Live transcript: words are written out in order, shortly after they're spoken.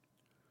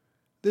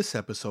This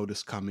episode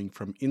is coming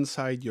from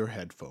inside your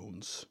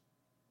headphones.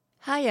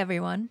 Hi,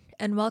 everyone,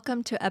 and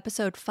welcome to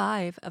episode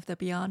 5 of the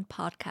Beyond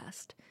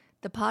podcast,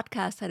 the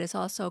podcast that is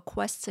also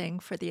questing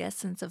for the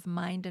essence of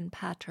mind and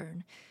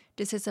pattern.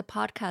 This is a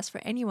podcast for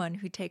anyone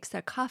who takes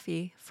their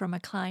coffee from a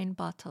Klein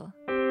bottle.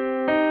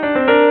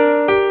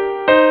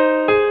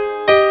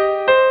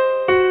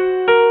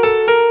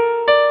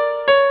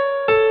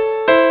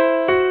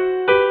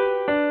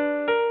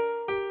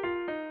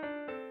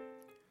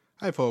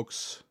 Hi,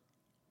 folks.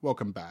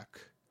 Welcome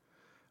back.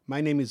 My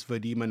name is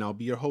Vadim, and I'll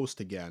be your host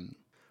again.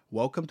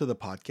 Welcome to the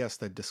podcast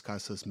that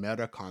discusses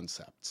meta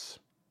concepts.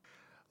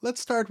 Let's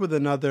start with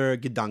another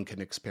Gedanken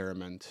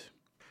experiment.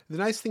 The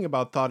nice thing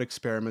about thought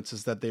experiments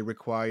is that they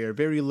require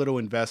very little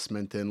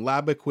investment in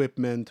lab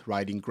equipment,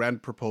 writing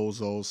grant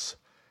proposals,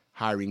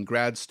 hiring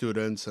grad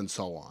students, and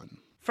so on.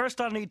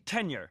 First, I'll need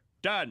tenure.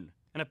 Done.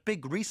 And a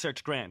big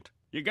research grant.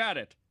 You got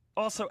it.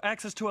 Also,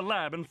 access to a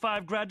lab and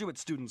 5 graduate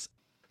students.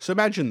 So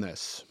imagine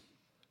this.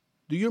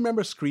 Do you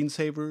remember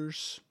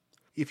screensavers?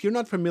 If you're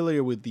not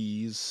familiar with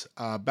these,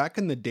 back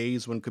in the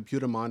days when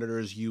computer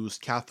monitors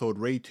used cathode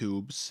ray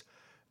tubes,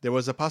 there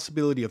was a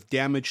possibility of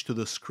damage to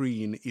the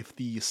screen if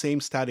the same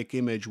static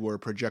image were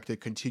projected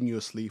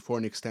continuously for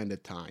an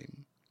extended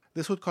time.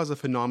 This would cause a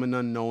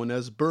phenomenon known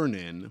as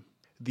burn-in.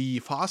 The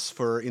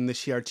phosphor in the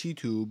CRT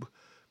tube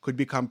could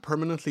become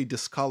permanently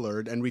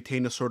discolored and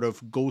retain a sort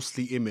of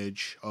ghostly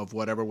image of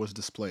whatever was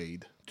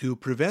displayed. To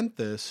prevent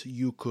this,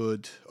 you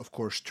could, of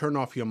course, turn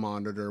off your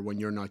monitor when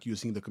you're not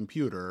using the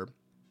computer,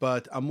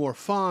 but a more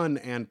fun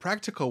and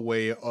practical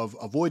way of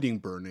avoiding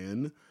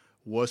burn-in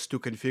was to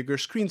configure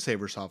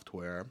screensaver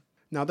software.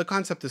 Now, the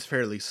concept is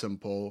fairly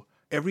simple.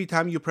 Every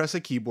time you press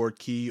a keyboard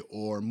key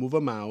or move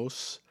a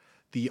mouse,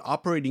 the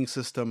operating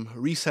system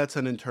resets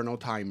an internal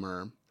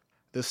timer.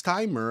 This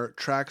timer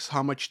tracks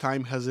how much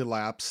time has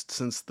elapsed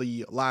since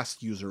the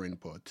last user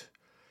input.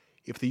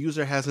 If the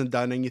user hasn't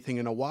done anything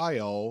in a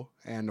while,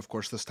 and of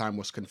course this time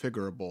was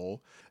configurable,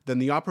 then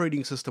the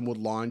operating system would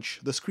launch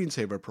the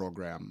screensaver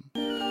program.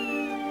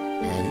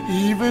 And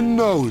even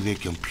though the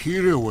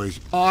computer was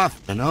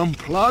off and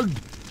unplugged,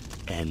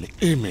 an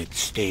image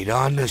stayed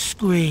on the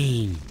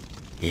screen.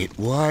 It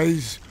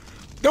was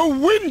the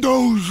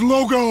Windows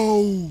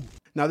logo!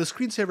 Now, the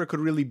screensaver could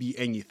really be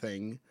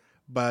anything,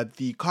 but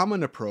the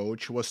common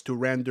approach was to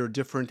render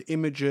different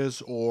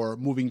images or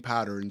moving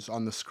patterns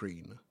on the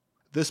screen.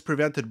 This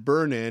prevented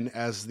burn-in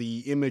as the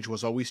image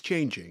was always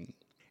changing.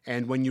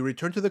 And when you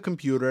return to the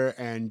computer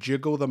and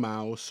jiggle the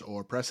mouse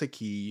or press a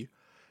key,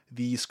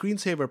 the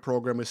screensaver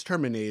program is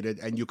terminated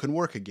and you can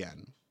work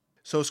again.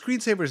 So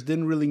screensavers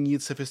didn't really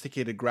need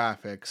sophisticated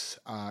graphics.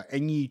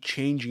 Any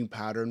changing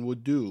pattern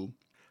would do.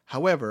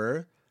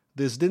 However,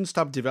 this didn't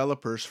stop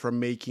developers from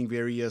making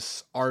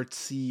various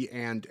artsy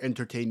and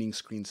entertaining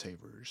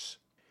screensavers.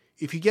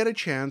 If you get a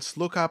chance,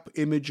 look up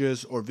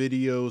images or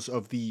videos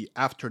of the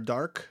After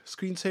Dark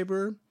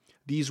screensaver.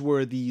 These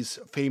were these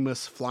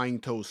famous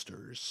flying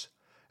toasters.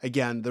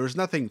 Again, there's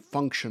nothing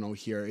functional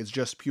here, it's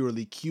just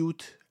purely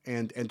cute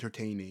and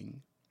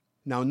entertaining.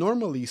 Now,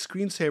 normally,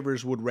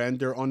 screensavers would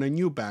render on a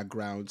new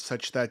background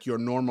such that your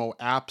normal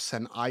apps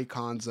and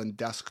icons and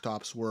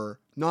desktops were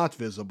not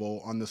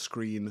visible on the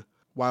screen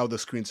while the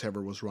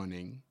screensaver was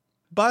running.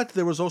 But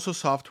there was also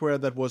software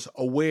that was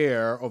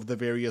aware of the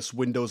various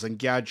windows and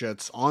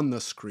gadgets on the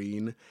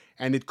screen,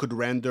 and it could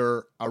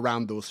render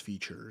around those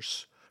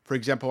features. For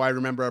example, I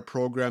remember a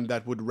program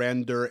that would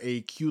render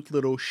a cute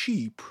little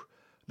sheep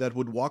that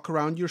would walk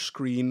around your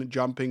screen,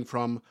 jumping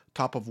from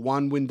top of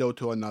one window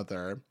to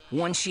another.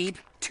 1 sheep,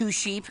 2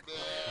 sheep,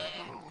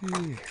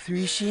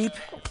 3 sheep.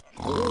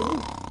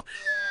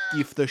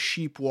 If the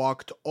sheep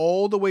walked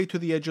all the way to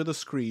the edge of the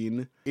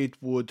screen,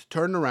 it would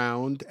turn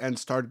around and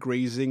start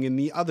grazing in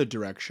the other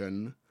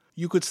direction.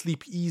 You could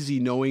sleep easy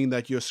knowing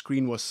that your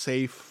screen was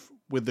safe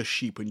with the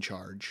sheep in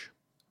charge.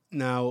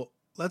 Now,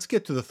 let's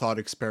get to the thought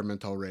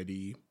experiment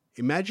already.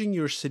 Imagine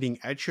you're sitting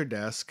at your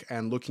desk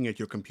and looking at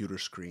your computer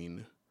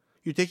screen.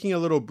 You're taking a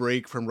little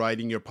break from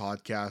writing your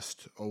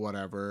podcast or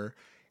whatever,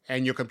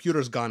 and your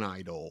computer's gone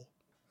idle.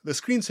 The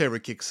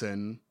screensaver kicks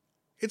in.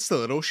 It's the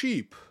little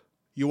sheep.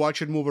 You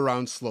watch it move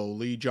around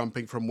slowly,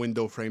 jumping from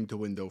window frame to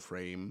window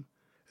frame.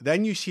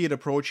 Then you see it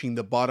approaching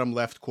the bottom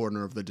left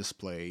corner of the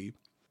display.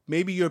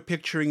 Maybe you're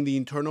picturing the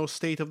internal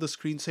state of the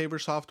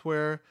screensaver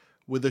software,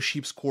 with the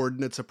sheep's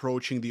coordinates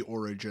approaching the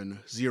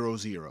origin, 0,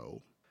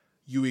 0.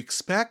 You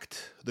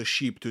expect the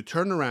sheep to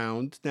turn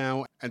around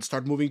now and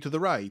start moving to the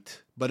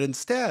right, but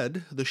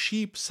instead, the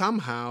sheep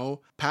somehow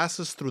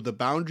passes through the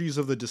boundaries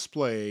of the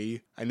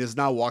display and is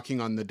now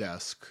walking on the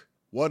desk.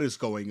 What is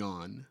going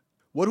on?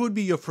 What would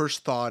be your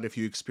first thought if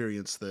you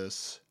experienced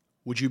this?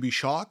 Would you be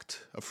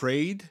shocked?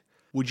 Afraid?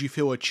 Would you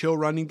feel a chill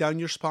running down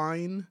your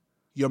spine?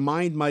 Your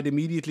mind might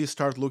immediately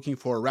start looking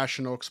for a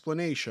rational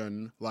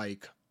explanation,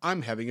 like,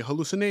 I'm having a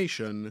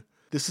hallucination.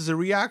 This is a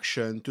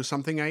reaction to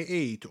something I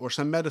ate or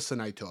some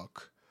medicine I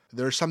took.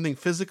 There's something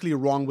physically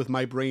wrong with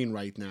my brain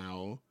right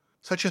now.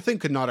 Such a thing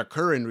could not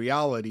occur in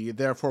reality,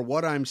 therefore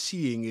what I'm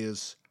seeing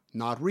is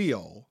not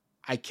real.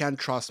 I can't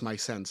trust my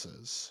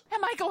senses.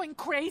 Am I going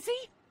crazy?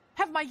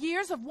 Have my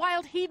years of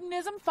wild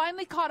hedonism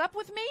finally caught up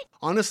with me?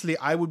 Honestly,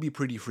 I would be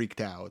pretty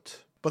freaked out.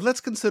 But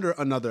let's consider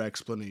another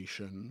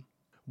explanation.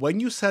 When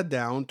you sat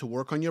down to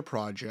work on your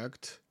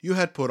project, you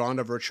had put on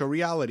a virtual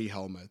reality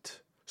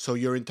helmet. So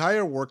your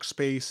entire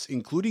workspace,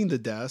 including the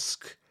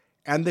desk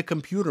and the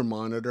computer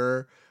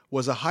monitor,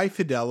 was a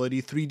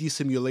high-fidelity 3D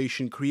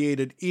simulation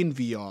created in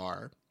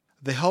VR.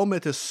 The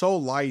helmet is so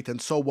light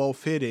and so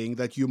well-fitting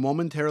that you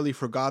momentarily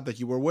forgot that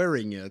you were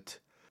wearing it.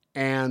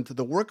 And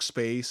the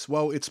workspace,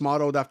 well, it's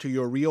modeled after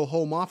your real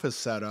home office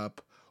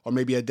setup, or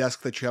maybe a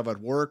desk that you have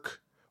at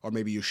work, or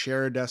maybe you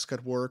share a desk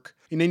at work.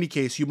 In any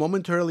case, you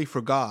momentarily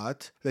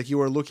forgot that you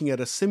were looking at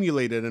a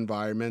simulated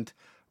environment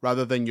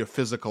rather than your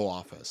physical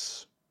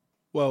office.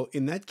 Well,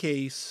 in that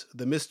case,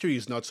 the mystery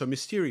is not so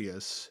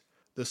mysterious.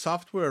 The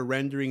software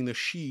rendering the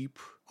sheep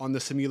on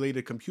the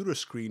simulated computer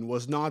screen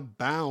was not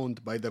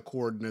bound by the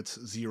coordinates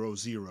 0,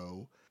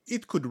 0.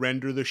 It could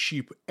render the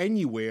sheep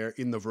anywhere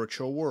in the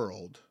virtual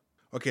world.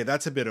 Okay,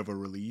 that's a bit of a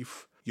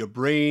relief. Your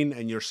brain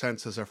and your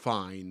senses are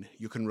fine.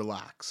 You can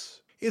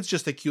relax. It's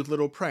just a cute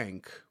little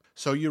prank.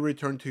 So you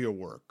return to your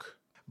work.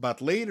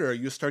 But later,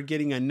 you start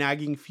getting a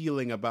nagging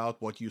feeling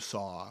about what you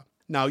saw.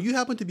 Now, you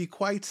happen to be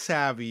quite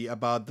savvy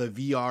about the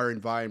VR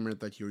environment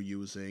that you're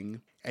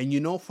using, and you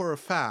know for a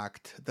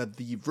fact that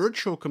the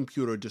virtual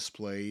computer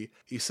display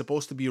is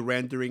supposed to be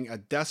rendering a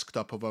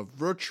desktop of a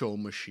virtual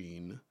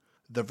machine.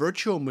 The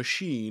virtual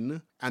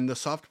machine and the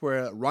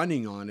software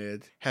running on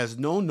it has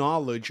no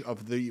knowledge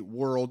of the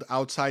world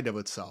outside of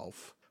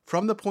itself.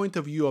 From the point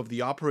of view of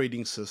the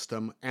operating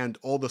system and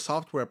all the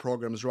software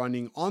programs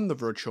running on the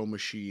virtual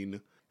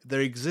machine,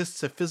 there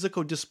exists a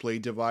physical display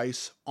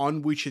device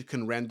on which it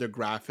can render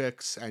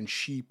graphics and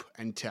sheep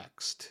and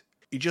text.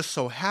 It just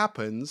so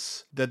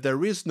happens that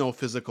there is no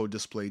physical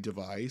display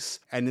device,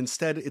 and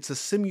instead it's a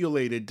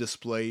simulated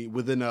display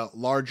within a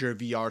larger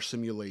VR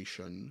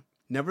simulation.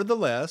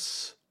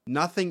 Nevertheless,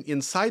 nothing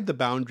inside the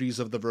boundaries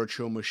of the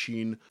virtual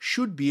machine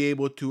should be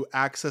able to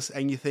access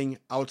anything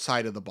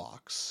outside of the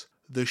box.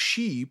 The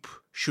sheep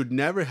should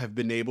never have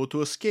been able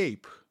to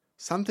escape.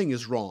 Something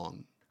is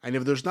wrong. And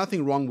if there's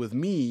nothing wrong with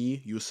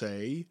me, you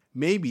say,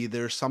 maybe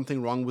there's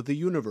something wrong with the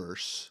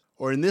universe.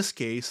 Or in this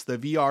case, the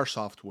VR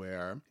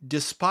software.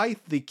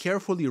 Despite the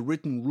carefully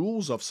written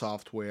rules of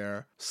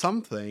software,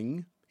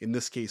 something, in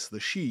this case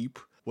the sheep,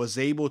 was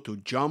able to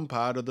jump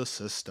out of the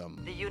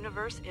system. The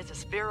universe is a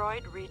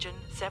spheroid region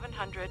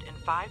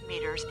 705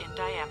 meters in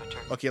diameter.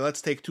 Okay,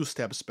 let's take 2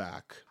 steps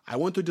back. I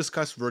want to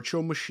discuss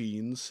virtual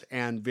machines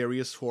and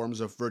various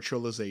forms of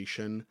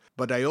virtualization,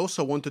 but I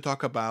also want to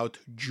talk about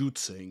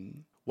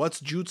JOOTsing.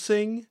 What's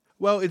JOOTsing?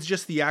 Well, it's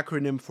just the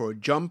acronym for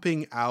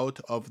jumping out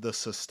of the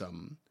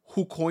system.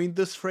 Who coined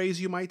this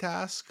phrase, you might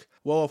ask?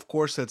 Well, of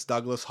course, it's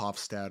Douglas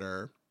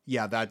Hofstadter.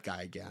 Yeah, that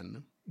guy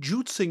again.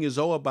 JOOTsing is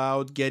all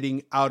about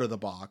getting out of the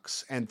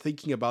box and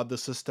thinking about the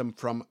system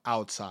from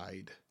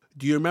outside.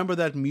 Do you remember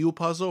that Mew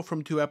puzzle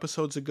from 2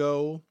 episodes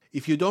ago?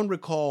 If you don't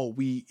recall,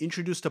 we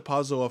introduced a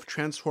puzzle of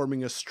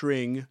transforming a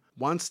string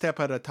one step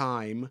at a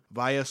time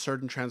via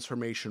certain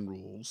transformation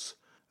rules.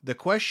 The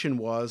question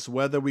was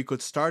whether we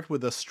could start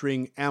with a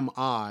string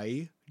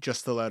MI,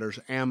 just the letters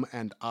M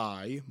and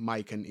I,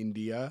 Mike and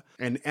India,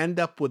 and end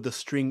up with the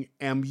string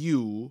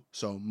MU,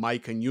 so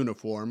Mike and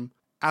Uniform,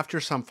 after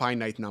some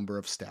finite number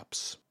of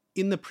steps.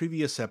 In the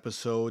previous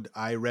episode,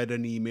 I read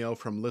an email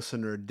from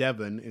listener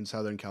Devin in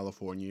Southern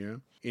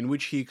California, in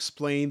which he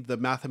explained the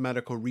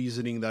mathematical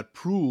reasoning that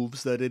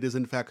proves that it is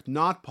in fact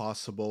not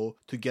possible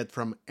to get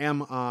from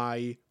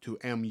MI to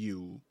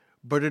MU.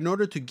 But in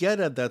order to get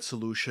at that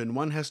solution,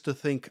 one has to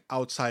think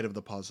outside of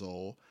the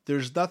puzzle.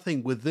 There's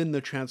nothing within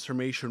the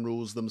transformation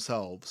rules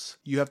themselves.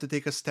 You have to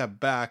take a step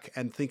back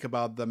and think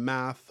about the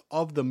math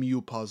of the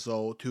Mew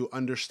puzzle to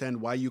understand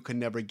why you can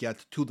never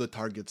get to the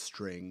target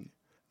string.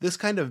 This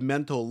kind of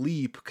mental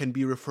leap can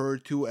be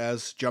referred to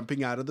as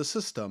jumping out of the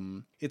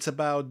system. It's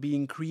about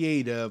being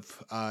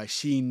creative,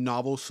 seeing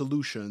novel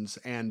solutions,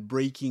 and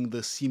breaking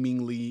the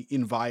seemingly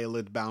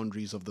inviolate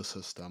boundaries of the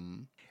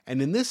system.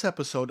 And in this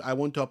episode, I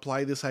want to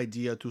apply this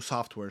idea to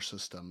software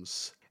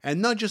systems.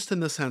 And not just in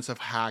the sense of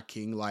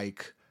hacking,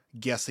 like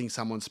guessing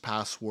someone's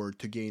password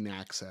to gain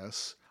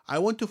access. I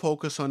want to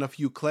focus on a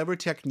few clever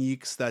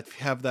techniques that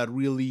have that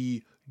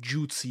really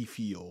JOOTsy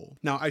feel.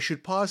 Now, I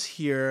should pause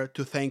here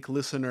to thank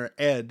listener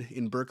Ed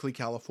in Berkeley,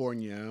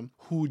 California,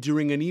 who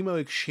during an email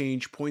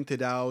exchange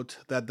pointed out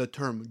that the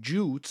term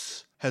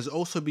joots has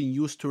also been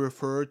used to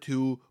refer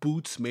to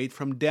boots made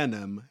from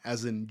denim,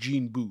 as in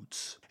jean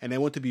boots. And I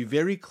want to be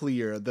very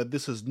clear that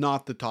this is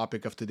not the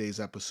topic of today's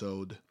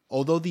episode.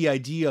 Although the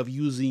idea of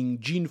using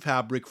jean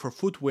fabric for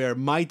footwear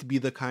might be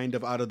the kind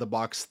of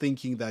out-of-the-box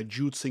thinking that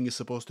JOOTsing is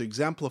supposed to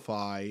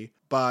exemplify,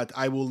 but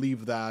I will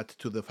leave that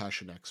to the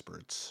fashion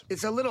experts.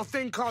 It's a little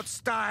thing called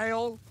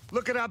style.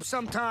 Look it up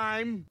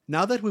sometime.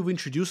 Now that we've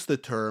introduced the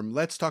term,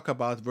 let's talk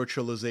about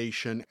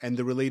virtualization and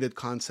the related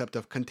concept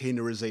of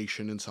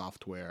containerization in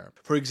software.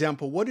 For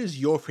example, what is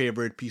your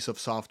favorite piece of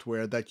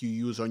software that you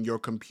use on your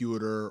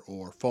computer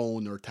or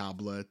phone or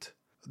tablet?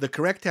 The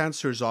correct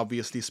answer is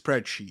obviously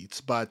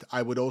spreadsheets, but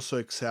I would also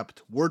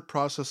accept word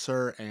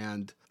processor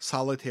and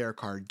solitaire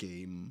card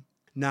game.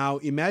 Now,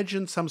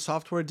 imagine some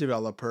software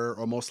developer,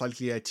 or most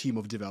likely a team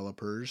of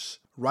developers,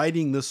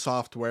 writing this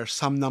software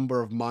some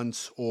number of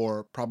months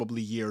or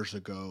probably years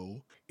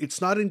ago.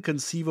 It's not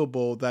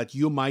inconceivable that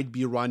you might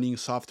be running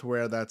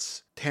software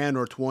that's 10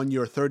 or 20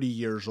 or 30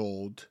 years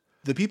old.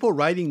 The people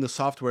writing the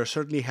software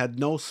certainly had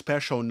no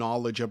special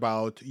knowledge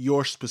about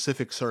your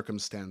specific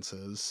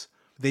circumstances.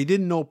 They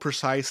didn't know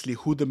precisely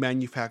who the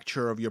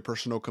manufacturer of your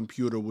personal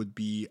computer would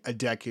be a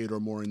decade or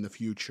more in the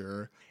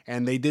future,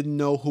 and they didn't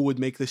know who would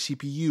make the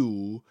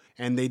CPU,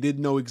 and they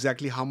didn't know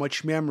exactly how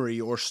much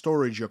memory or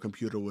storage your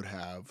computer would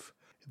have.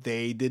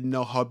 They didn't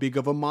know how big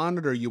of a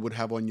monitor you would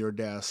have on your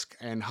desk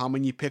and how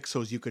many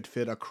pixels you could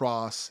fit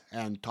across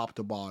and top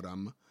to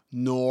bottom,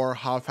 nor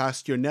how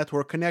fast your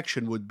network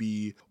connection would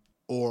be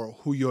or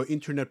who your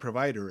internet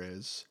provider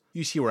is.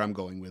 You see where I'm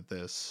going with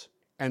this.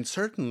 And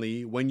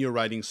certainly, when you're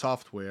writing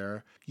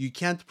software, you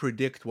can't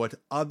predict what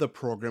other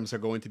programs are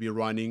going to be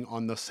running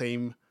on the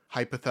same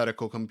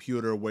hypothetical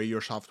computer where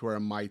your software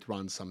might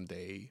run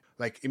someday.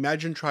 Like,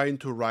 imagine trying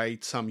to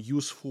write some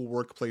useful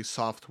workplace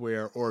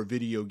software or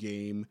video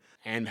game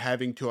and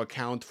having to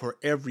account for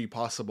every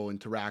possible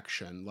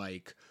interaction.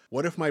 Like,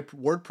 what if my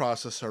word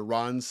processor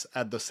runs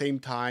at the same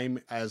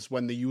time as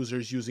when the user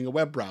is using a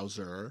web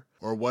browser?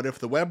 Or what if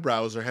the web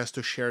browser has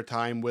to share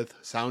time with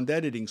sound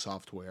editing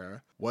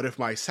software? What if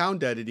my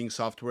sound editing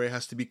software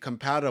has to be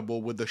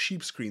compatible with the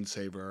Sheep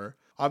screensaver?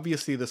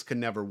 Obviously, this can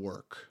never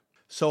work.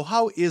 So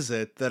how is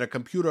it that a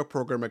computer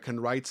programmer can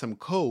write some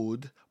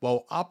code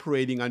while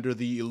operating under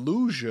the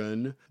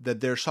illusion that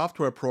their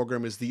software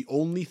program is the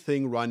only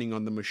thing running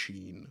on the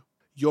machine?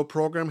 Your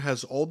program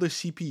has all the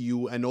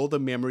CPU and all the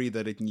memory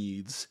that it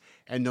needs,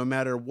 and no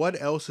matter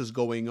what else is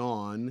going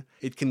on,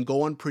 it can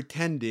go on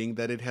pretending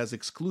that it has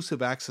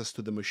exclusive access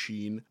to the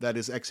machine that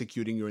is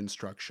executing your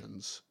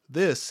instructions.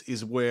 This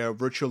is where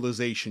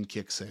virtualization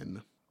kicks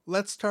in.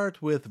 Let's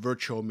start with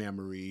virtual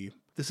memory.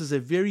 This is a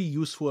very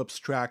useful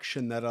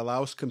abstraction that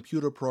allows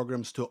computer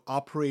programs to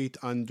operate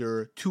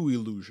under two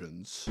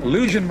illusions.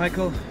 Illusion,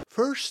 Michael.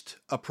 First,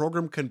 a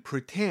program can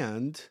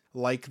pretend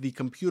like the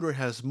computer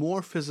has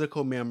more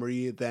physical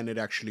memory than it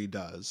actually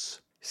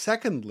does.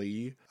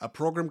 Secondly, a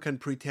program can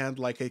pretend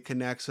like it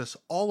can access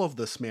all of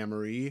this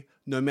memory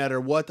no matter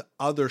what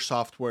other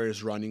software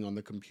is running on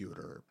the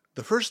computer.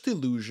 The first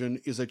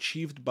illusion is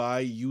achieved by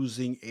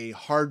using a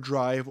hard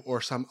drive or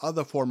some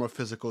other form of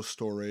physical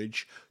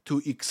storage to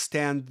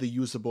extend the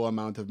usable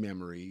amount of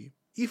memory.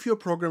 If your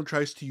program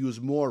tries to use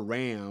more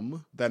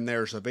RAM than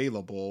there's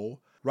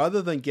available,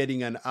 rather than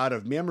getting an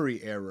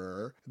out-of-memory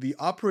error, the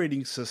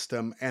operating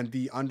system and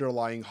the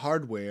underlying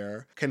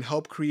hardware can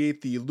help create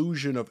the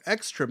illusion of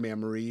extra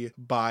memory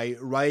by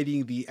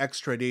writing the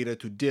extra data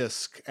to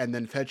disk and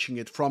then fetching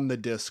it from the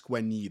disk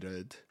when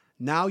needed.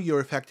 Now your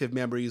effective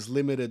memory is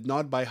limited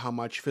not by how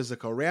much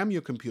physical RAM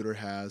your computer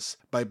has,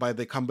 but by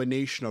the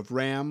combination of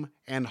RAM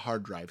and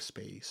hard drive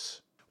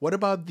space. What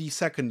about the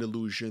second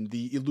illusion,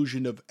 the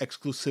illusion of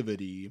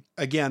exclusivity?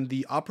 Again,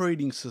 the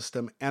operating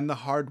system and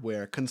the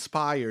hardware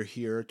conspire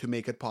here to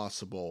make it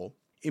possible.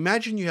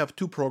 Imagine you have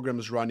two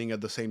programs running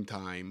at the same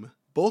time.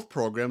 Both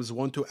programs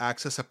want to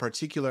access a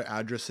particular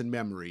address in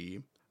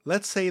memory.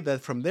 Let's say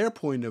that from their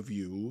point of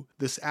view,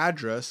 this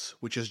address,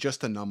 which is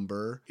just a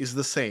number, is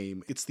the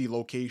same. It's the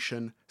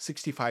location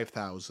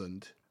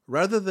 65,000.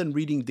 Rather than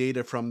reading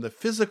data from the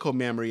physical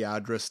memory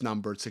address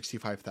numbered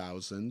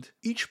 65,000,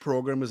 each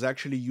program is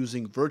actually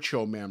using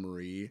virtual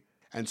memory,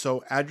 and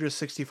so address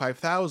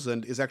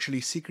 65,000 is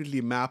actually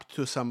secretly mapped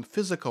to some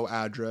physical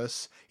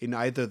address in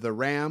either the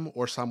RAM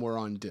or somewhere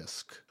on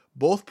disk.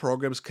 Both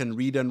programs can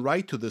read and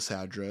write to this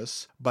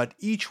address, but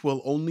each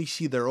will only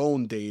see their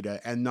own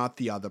data and not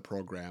the other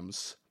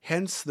programs.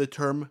 Hence the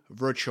term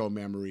virtual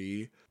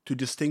memory, to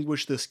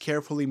distinguish this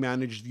carefully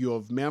managed view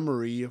of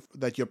memory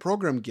that your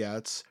program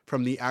gets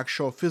from the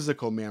actual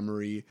physical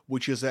memory,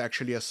 which is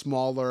actually a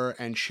smaller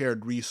and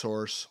shared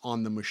resource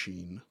on the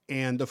machine.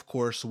 And of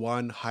course,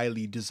 one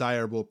highly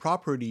desirable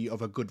property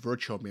of a good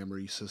virtual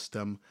memory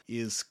system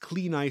is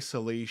clean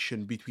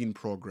isolation between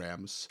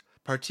programs.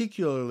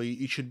 Particularly,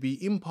 it should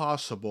be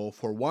impossible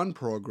for one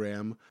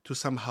program to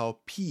somehow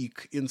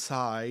peek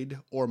inside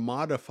or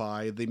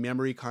modify the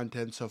memory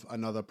contents of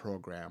another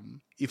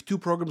program. If two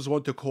programs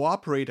want to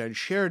cooperate and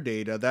share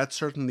data, that's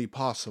certainly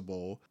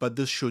possible, but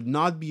this should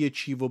not be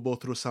achievable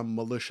through some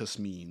malicious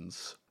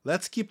means.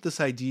 Let's keep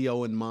this idea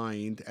in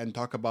mind and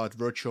talk about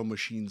virtual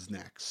machines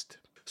next.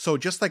 So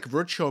just like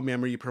virtual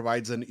memory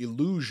provides an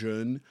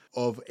illusion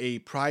of a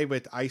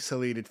private,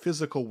 isolated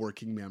physical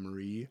working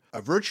memory,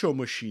 a virtual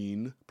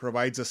machine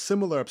provides a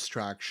similar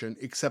abstraction,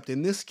 except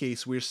in this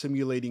case we're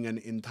simulating an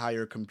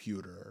entire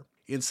computer.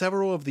 In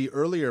several of the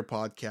earlier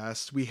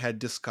podcasts, we had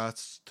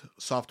discussed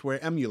software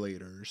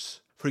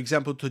emulators. For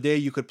example, today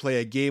you could play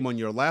a game on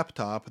your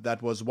laptop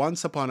that was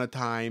once upon a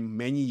time,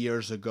 many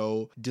years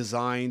ago,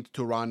 designed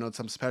to run on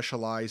some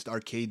specialized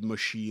arcade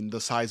machine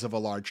the size of a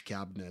large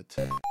cabinet.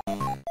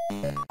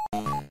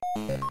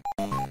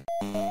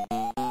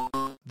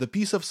 The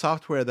piece of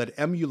software that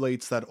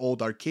emulates that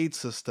old arcade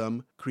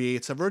system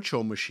creates a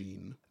virtual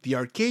machine. The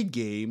arcade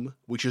game,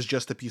 which is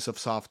just a piece of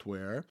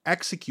software,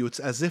 executes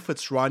as if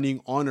it's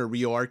running on a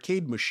real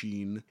arcade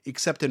machine,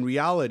 except in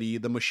reality,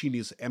 the machine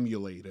is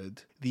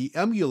emulated. The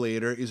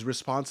emulator is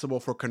responsible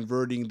for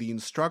converting the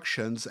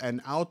instructions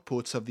and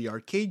outputs of the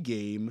arcade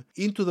game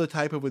into the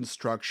type of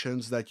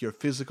instructions that your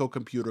physical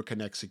computer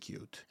can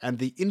execute. And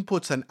the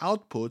inputs and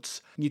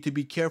outputs need to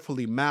be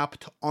carefully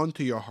mapped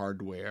onto your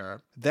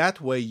hardware. That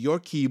way, your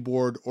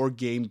keyboard or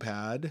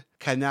gamepad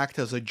can act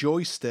as a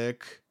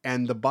joystick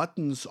and the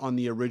buttons on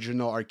the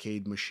original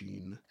arcade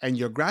machine. And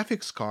your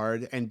graphics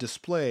card and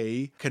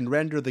display can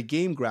render the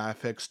game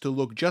graphics to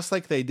look just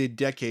like they did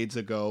decades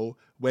ago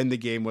when the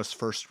game was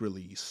first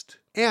released.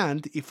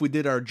 And if we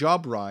did our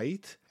job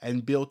right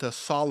and built a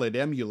solid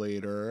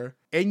emulator,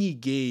 any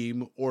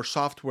game or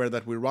software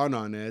that we run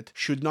on it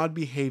should not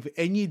behave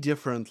any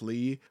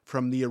differently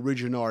from the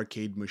original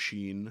arcade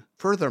machine.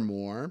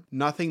 Furthermore,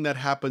 nothing that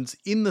happens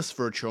in this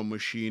virtual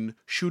machine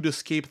should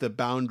escape the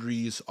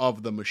boundaries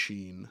of the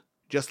machine,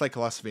 just like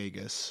Las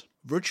Vegas.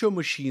 Virtual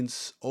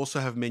machines also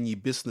have many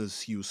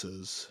business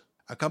uses.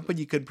 A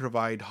company can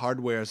provide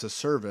hardware as a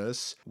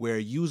service where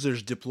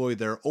users deploy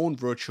their own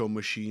virtual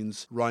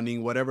machines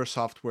running whatever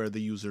software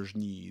the users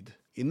need.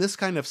 In this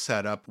kind of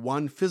setup,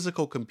 one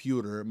physical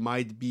computer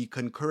might be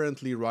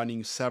concurrently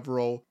running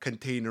several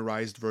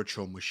containerized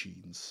virtual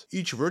machines.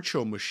 Each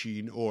virtual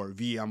machine, or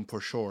VM for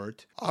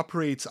short,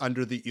 operates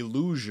under the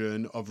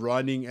illusion of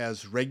running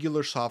as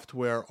regular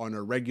software on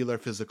a regular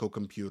physical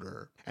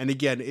computer. And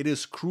again, it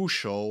is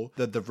crucial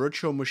that the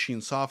virtual machine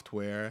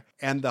software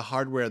and the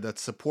hardware that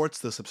supports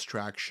this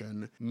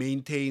abstraction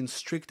maintain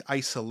strict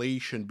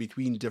isolation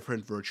between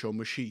different virtual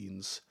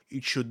machines.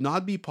 It should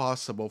not be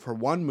possible for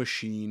one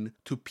machine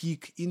to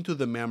peek into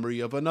the memory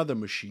of another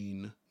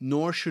machine,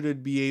 nor should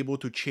it be able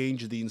to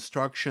change the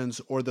instructions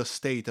or the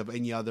state of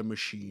any other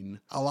machine.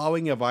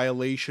 Allowing a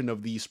violation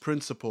of these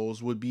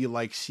principles would be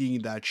like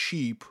seeing that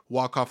sheep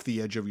walk off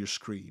the edge of your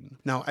screen.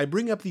 Now, I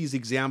bring up these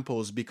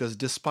examples because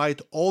despite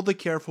all the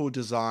careful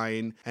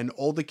design and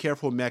all the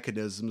careful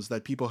mechanisms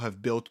that people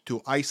have built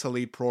to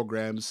isolate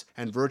programs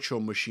and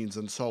virtual machines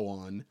and so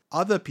on,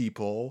 other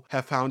people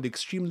have found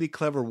extremely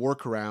clever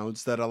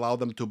workarounds that allow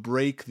them to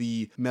break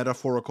the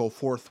metaphorical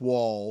fourth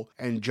wall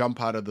and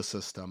jump out of the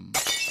system.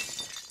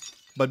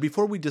 But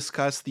before we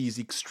discuss these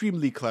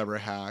extremely clever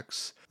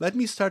hacks, let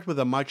me start with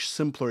a much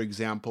simpler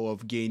example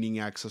of gaining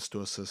access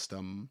to a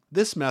system.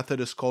 This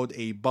method is called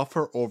a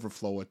buffer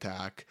overflow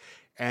attack,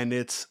 and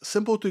it's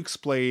simple to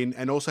explain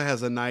and also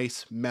has a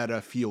nice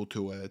meta feel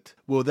to it.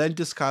 We'll then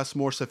discuss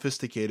more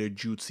sophisticated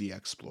JOOTsing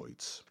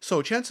exploits.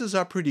 So chances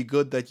are pretty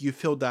good that you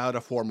filled out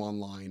a form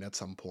online at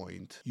some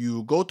point.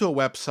 You go to a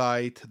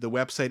website, the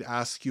website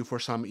asks you for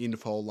some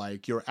info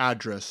like your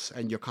address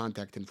and your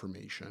contact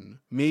information.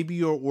 Maybe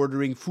you're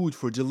ordering food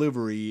for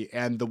delivery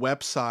and the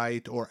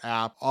website or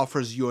app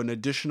offers you an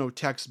additional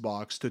text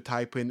box to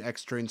type in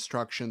extra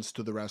instructions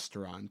to the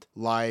restaurant,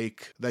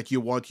 like that you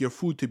want your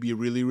food to be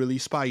really, really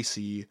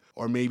spicy,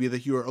 or maybe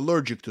that you're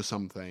allergic to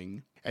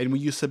something. And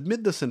when you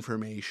submit this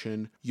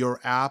information, your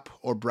app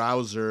or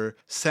browser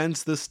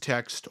sends this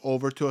text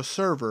over to a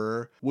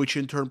server, which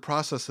in turn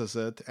processes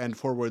it and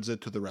forwards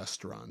it to the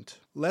restaurant.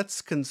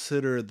 Let's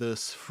consider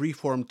this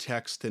freeform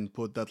text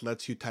input that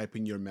lets you type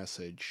in your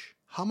message.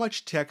 How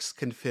much text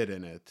can fit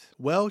in it?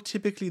 Well,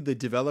 typically the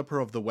developer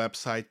of the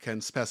website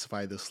can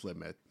specify this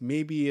limit.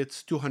 Maybe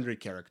it's 200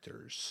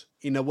 characters.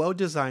 In a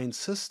well-designed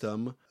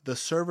system, the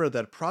server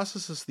that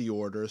processes the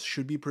orders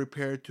should be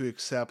prepared to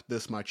accept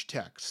this much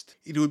text.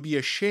 It would be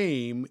a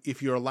shame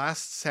if your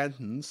last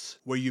sentence,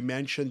 where you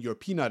mentioned your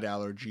peanut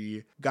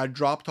allergy, got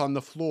dropped on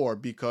the floor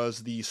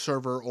because the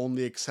server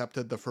only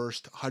accepted the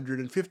first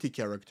 150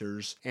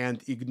 characters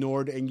and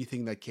ignored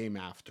anything that came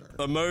after.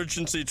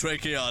 Emergency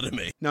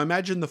tracheotomy. Now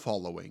imagine the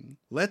following.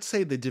 Let's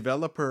say the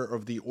developer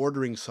of the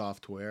ordering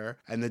software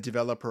and the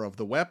developer of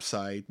the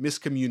website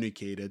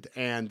miscommunicated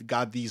and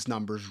got these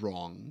numbers wrong.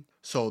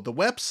 So the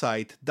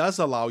website does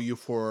allow you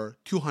for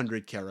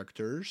 200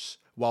 characters,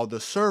 while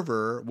the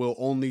server will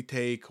only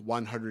take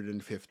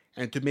 150.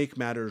 And to make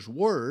matters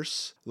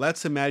worse,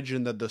 let's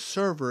imagine that the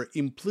server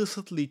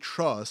implicitly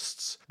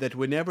trusts that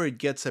whenever it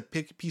gets a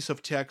piece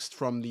of text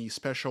from the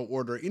special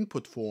order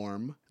input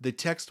form, the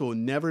text will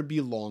never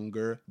be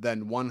longer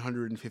than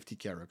 150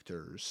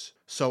 characters.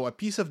 So a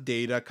piece of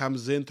data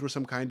comes in through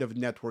some kind of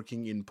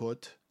networking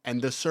input,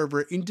 and the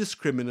server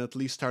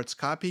indiscriminately starts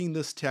copying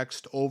this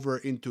text over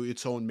into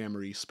its own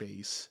memory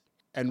space.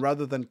 And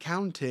rather than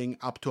counting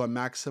up to a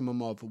maximum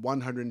of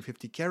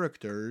 150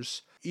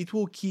 characters, it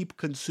will keep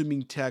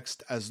consuming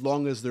text as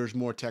long as there's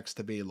more text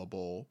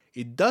available.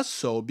 It does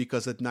so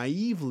because it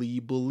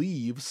naively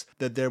believes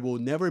that there will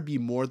never be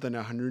more than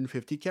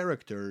 150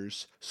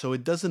 characters, so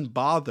it doesn't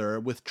bother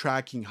with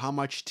tracking how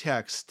much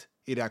text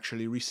it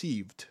actually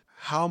received.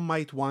 How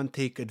might one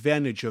take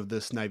advantage of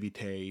this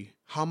naivete?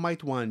 How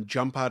might one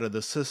jump out of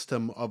the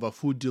system of a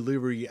food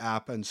delivery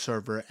app and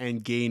server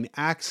and gain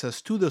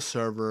access to the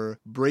server,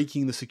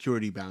 breaking the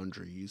security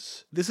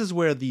boundaries? This is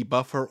where the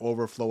buffer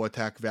overflow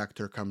attack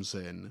vector comes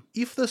in.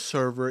 If the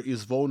server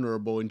is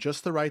vulnerable in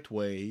just the right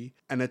way,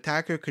 an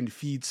attacker can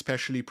feed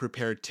specially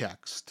prepared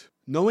text.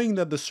 Knowing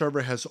that the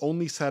server has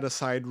only set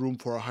aside room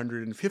for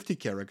 150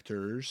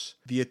 characters,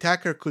 the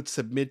attacker could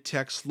submit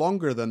text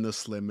longer than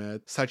this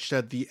limit, such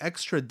that the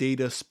extra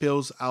data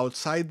spills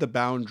outside the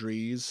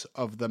boundaries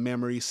of the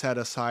memory set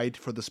aside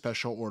for the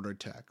special order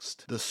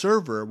text. The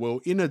server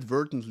will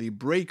inadvertently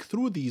break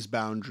through these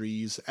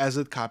boundaries as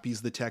it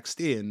copies the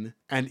text in,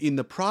 and in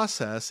the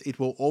process, it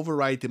will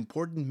overwrite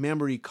important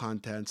memory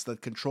contents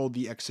that control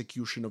the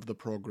execution of the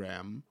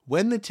program.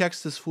 When the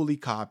text is fully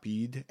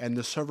copied, and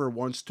the server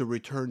wants to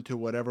return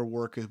to whatever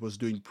work it was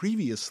doing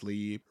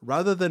previously,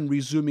 rather than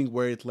resuming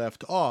where it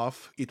left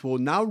off, it will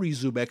now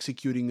resume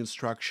executing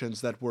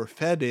instructions that were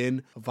fed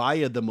in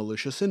via the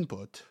malicious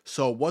input.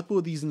 So what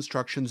will these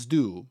instructions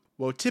do?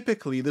 Well,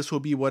 typically, this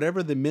will be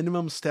whatever the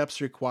minimum steps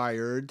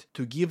required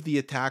to give the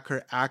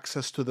attacker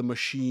access to the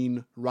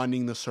machine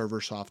running the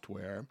server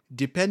software.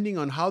 Depending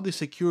on how the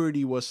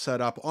security was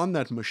set up on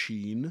that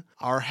machine,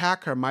 our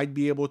hacker might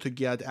be able to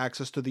get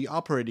access to the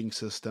operating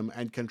system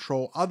and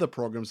control other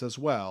programs as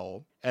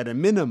well. At a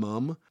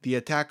minimum, the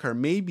attacker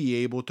may be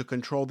able to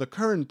control the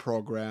current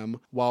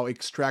program while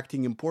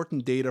extracting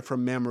important data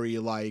from memory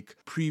like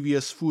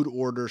previous food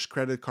orders,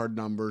 credit card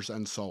numbers,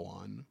 and so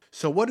on.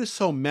 So what is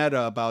so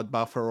meta about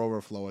buffer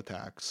overflow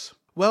attacks?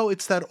 Well,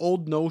 it's that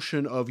old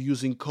notion of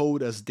using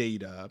code as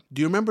data.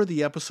 Do you remember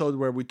the episode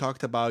where we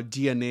talked about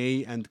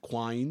DNA and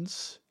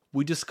quines?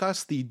 We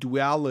discussed the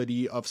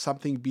duality of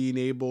something being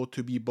able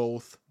to be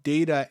both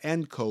data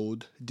and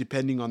code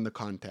depending on the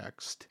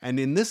context. And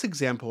in this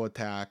example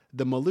attack,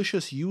 the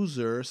malicious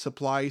user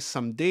supplies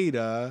some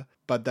data,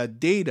 but that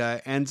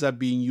data ends up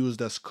being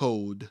used as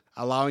code,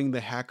 allowing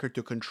the hacker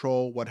to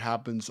control what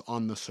happens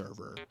on the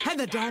server. And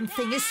the damn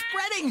thing is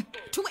spreading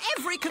to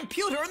every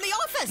computer in the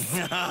office!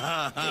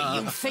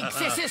 Do you think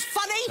this is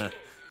funny?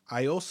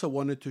 I also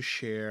wanted to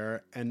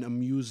share an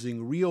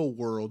amusing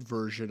real-world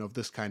version of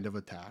this kind of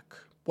attack.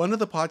 One of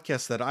the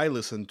podcasts that I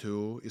listen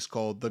to is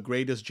called The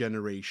Greatest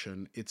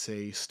Generation. It's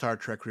a Star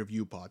Trek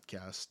review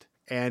podcast,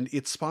 and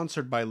it's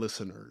sponsored by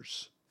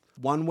listeners.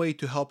 One way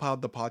to help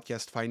out the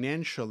podcast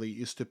financially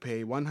is to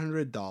pay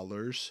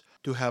 $100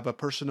 to have a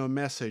personal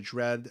message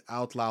read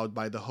out loud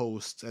by the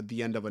hosts at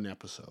the end of an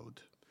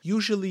episode.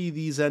 Usually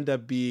these end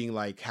up being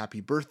like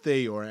happy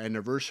birthday or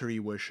anniversary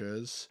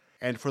wishes,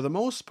 and for the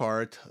most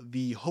part,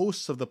 the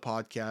hosts of the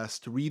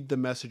podcast read the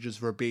messages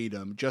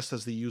verbatim just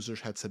as the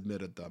users had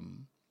submitted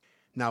them.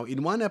 Now,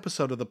 in one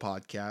episode of the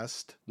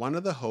podcast, one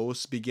of the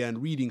hosts began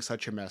reading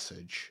such a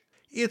message.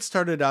 It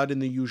started out in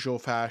the usual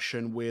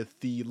fashion with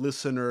the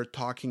listener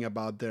talking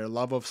about their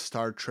love of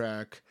Star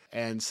Trek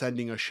and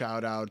sending a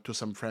shout out to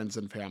some friends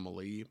and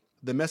family.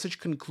 The message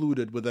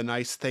concluded with a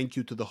nice thank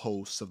you to the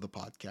hosts of the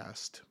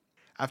podcast.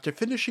 After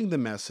finishing the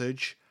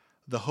message,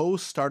 the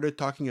host started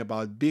talking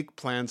about big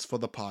plans for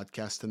the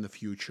podcast in the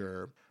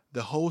future.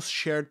 The host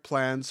shared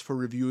plans for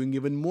reviewing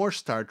even more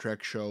Star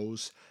Trek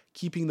shows,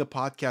 keeping the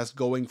podcast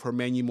going for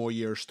many more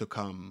years to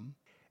come.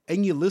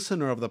 Any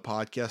listener of the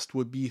podcast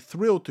would be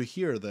thrilled to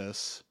hear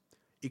this,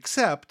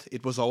 except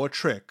it was all a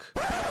trick.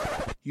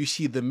 You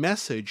see, the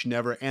message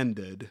never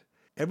ended.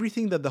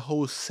 Everything that the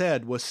host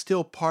said was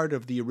still part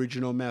of the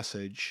original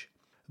message.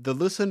 The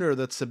listener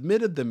that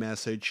submitted the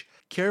message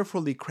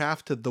carefully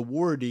crafted the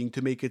wording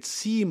to make it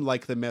seem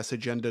like the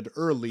message ended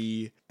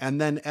early,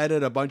 and then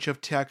added a bunch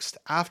of text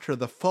after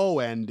the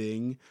faux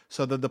ending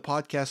so that the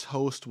podcast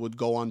host would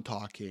go on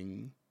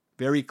talking.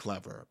 Very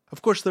clever.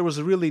 Of course, there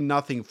was really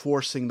nothing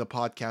forcing the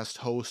podcast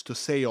host to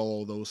say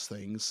all those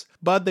things,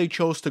 but they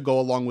chose to go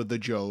along with the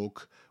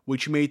joke,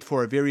 which made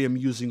for a very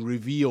amusing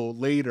reveal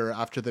later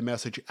after the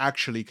message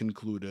actually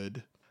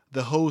concluded.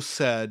 The host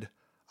said,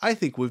 "I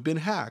think we've been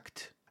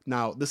hacked."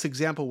 Now, this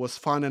example was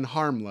fun and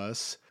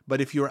harmless, but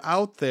if you're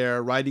out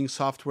there writing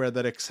software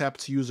that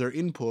accepts user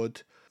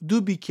input, do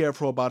be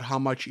careful about how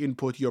much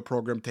input your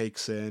program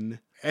takes in,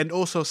 and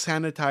also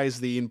sanitize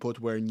the input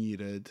where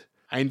needed.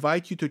 I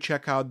invite you to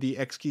check out the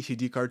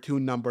XKCD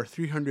cartoon number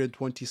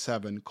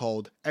 327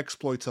 called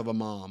Exploits of a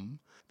Mom.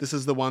 This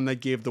is the one that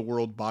gave the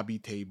world Bobby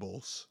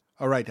tables.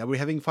 Alright, are we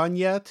having fun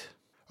yet?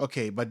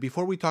 Okay, but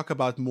before we talk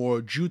about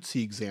more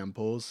JOOTsing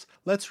examples,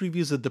 let's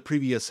revisit the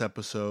previous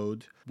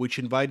episode, which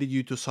invited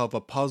you to solve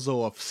a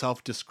puzzle of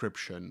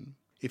self-description.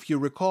 If you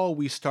recall,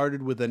 we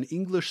started with an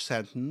English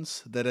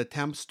sentence that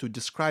attempts to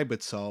describe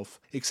itself,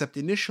 except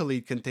initially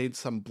it contains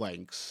some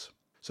blanks.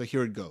 So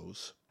here it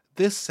goes.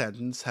 This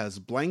sentence has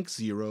blank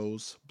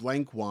zeros,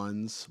 blank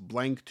ones,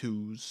 blank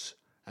twos,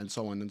 and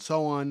so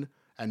on,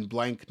 and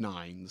blank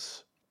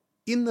nines.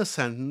 In the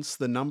sentence,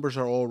 the numbers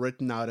are all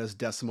written out as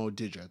decimal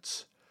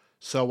digits.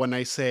 So when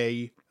I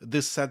say,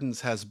 this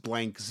sentence has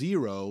blank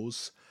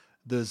zeros,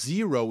 the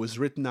 0 is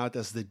written out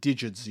as the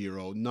digit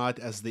 0, not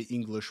as the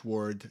English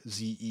word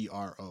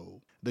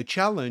 0. The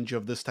challenge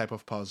of this type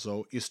of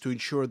puzzle is to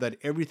ensure that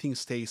everything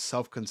stays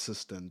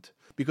self-consistent,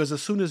 because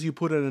as soon as you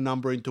put in a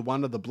number into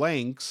one of the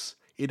blanks,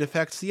 it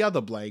affects the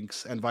other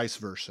blanks and vice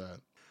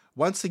versa.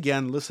 Once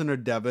again, listener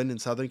Devin in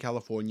Southern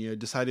California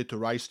decided to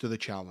rise to the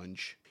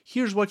challenge.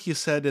 Here's what he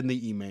said in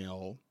the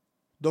email.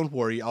 Don't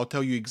worry, I'll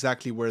tell you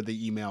exactly where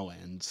the email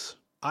ends.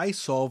 I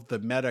solved the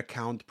meta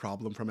count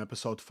problem from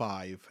episode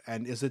 5,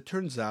 and as it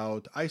turns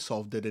out, I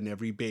solved it in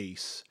every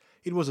base.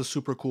 It was a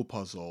super cool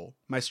puzzle.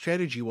 My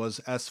strategy was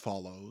as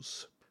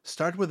follows.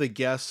 Start with a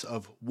guess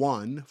of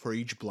 1 for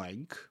each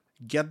blank.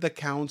 Get the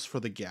counts for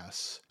the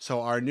guess.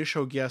 So our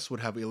initial guess would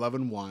have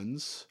 11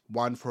 ones,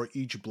 1 for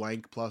each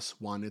blank plus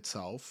 1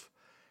 itself,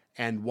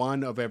 and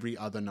 1 of every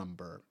other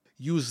number.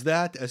 Use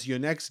that as your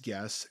next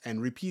guess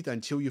and repeat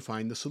until you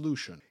find the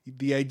solution.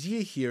 The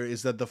idea here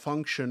is that the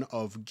function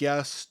of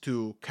guess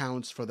to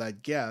counts for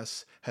that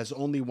guess has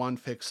only one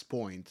fixed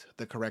point,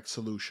 the correct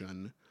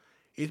solution.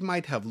 It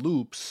might have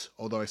loops,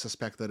 although I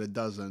suspect that it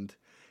doesn't,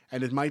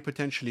 and it might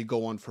potentially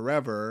go on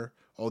forever,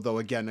 although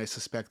again I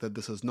suspect that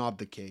this is not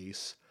the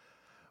case.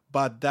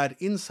 But that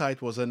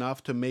insight was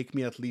enough to make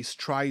me at least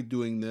try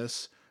doing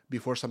this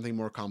before something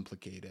more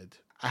complicated.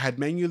 I had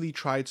manually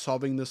tried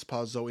solving this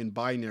puzzle in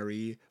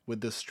binary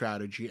with this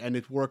strategy, and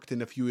it worked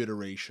in a few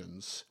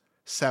iterations.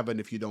 7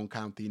 if you don't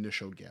count the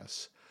initial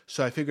guess.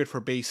 So I figured for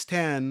base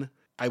 10,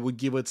 I would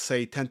give it,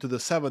 say, 10 to the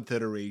 7th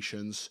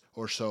iterations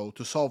or so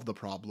to solve the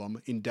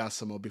problem in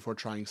decimal before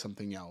trying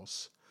something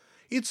else.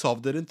 It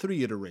solved it in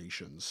 3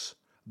 iterations.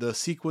 The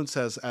sequence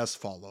says as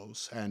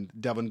follows, and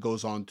Devin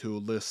goes on to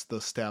list the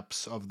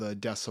steps of the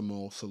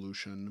decimal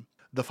solution.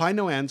 The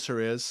final answer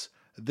is,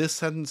 this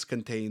sentence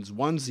contains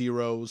 1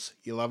 zeros,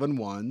 11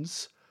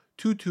 ones,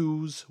 2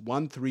 twos,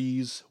 1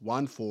 threes,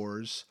 1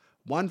 fours,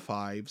 1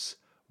 fives,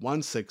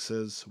 1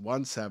 sixes,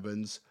 1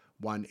 sevens,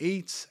 1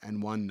 eights,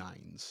 and 1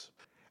 nines.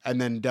 And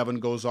then Devin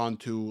goes on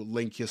to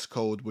link his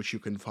code, which you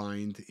can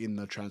find in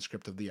the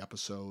transcript of the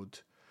episode.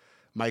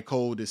 My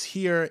code is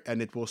here,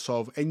 and it will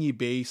solve any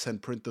base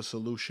and print the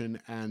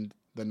solution and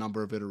the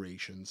number of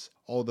iterations.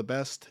 All the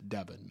best,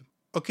 Devin.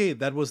 Okay,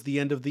 that was the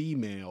end of the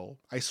email.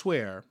 I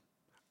swear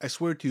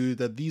to you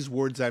that these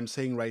words I'm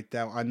saying right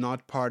now are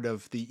not part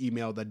of the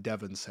email that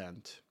Devin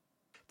sent.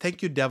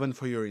 Thank you, Devin,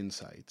 for your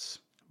insights.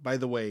 By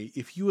the way,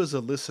 if you as a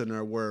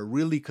listener were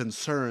really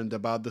concerned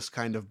about this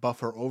kind of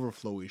buffer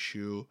overflow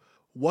issue,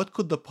 what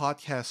could the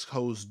podcast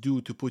host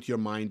do to put your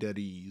mind at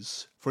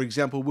ease? For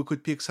example, we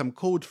could pick some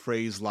code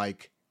phrase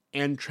like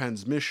end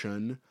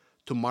transmission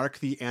to mark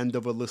the end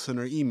of a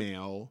listener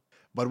email.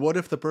 But what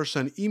if the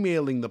person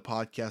emailing the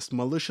podcast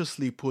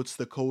maliciously puts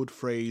the code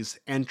phrase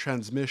end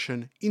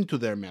transmission into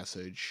their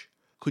message?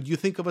 Could you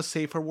think of a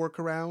safer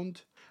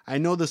workaround? I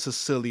know this is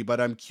silly, but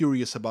I'm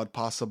curious about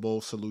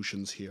possible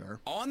solutions here.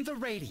 On the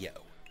radio,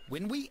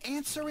 when we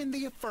answer in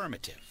the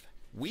affirmative,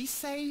 we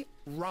say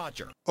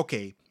Roger.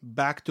 Okay,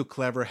 back to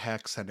clever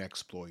hacks and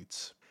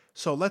exploits.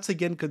 So let's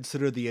again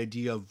consider the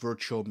idea of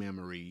virtual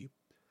memory.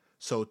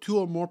 So 2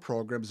 or more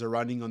programs are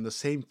running on the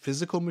same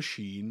physical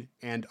machine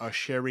and are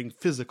sharing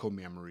physical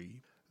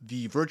memory.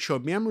 The virtual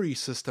memory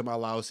system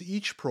allows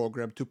each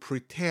program to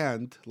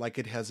pretend like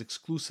it has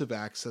exclusive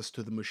access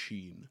to the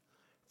machine.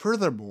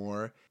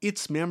 Furthermore,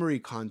 its memory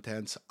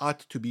contents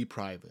ought to be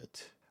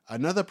private.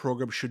 Another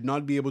program should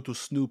not be able to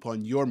snoop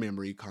on your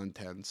memory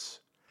contents.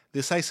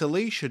 This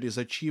isolation is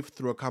achieved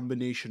through a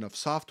combination of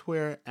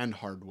software and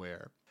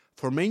hardware.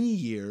 For many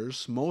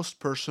years, most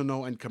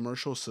personal and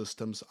commercial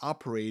systems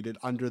operated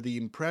under the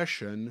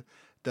impression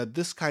that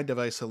this kind of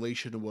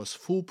isolation was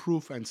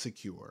foolproof and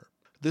secure.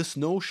 This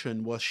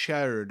notion was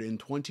shattered in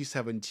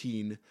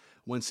 2017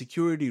 when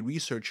security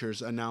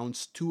researchers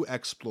announced 2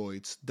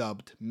 exploits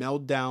dubbed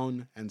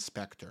Meltdown and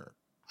Spectre.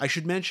 I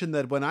should mention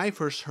that when I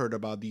first heard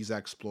about these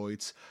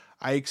exploits,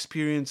 I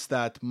experienced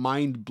that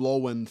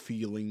mind-blowing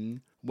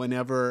feeling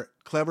whenever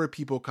clever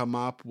people come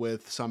up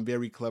with some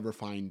very clever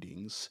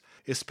findings,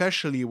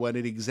 especially when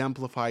it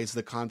exemplifies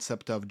the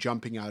concept of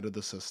jumping out of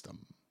the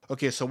system.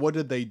 Okay, so what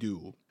did they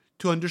do?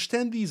 To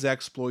understand these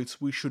exploits,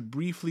 we should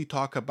briefly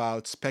talk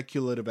about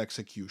speculative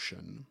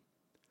execution.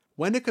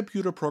 When a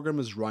computer program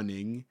is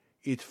running,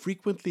 it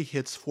frequently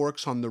hits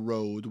forks on the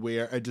road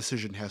where a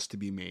decision has to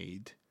be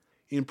made.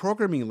 In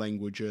programming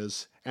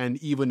languages, and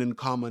even in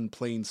common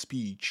plain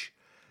speech,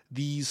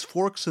 these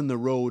forks in the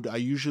road are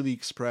usually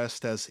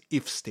expressed as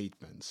if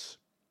statements.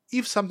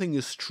 If something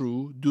is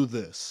true, do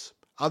this.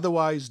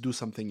 Otherwise, do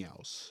something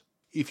else.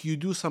 If you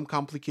do some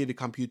complicated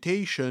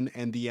computation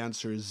and the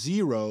answer is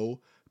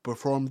 0,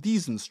 perform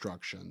these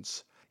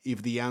instructions.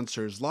 If the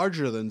answer is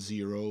larger than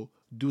 0,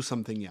 do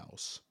something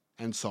else,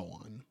 and so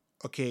on.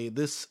 Okay,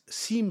 this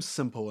seems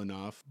simple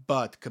enough,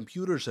 but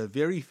computers are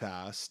very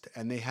fast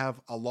and they have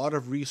a lot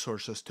of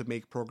resources to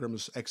make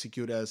programs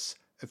execute as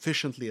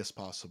efficiently as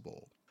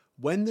possible.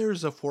 When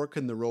there's a fork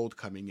in the road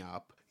coming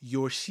up,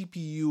 your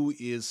CPU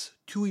is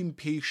too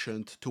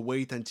impatient to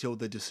wait until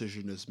the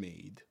decision is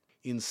made.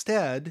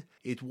 Instead,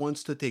 it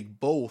wants to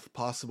take both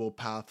possible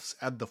paths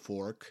at the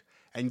fork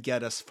and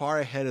get as far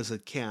ahead as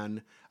it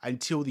can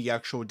until the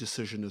actual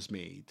decision is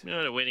made.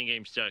 No, the waiting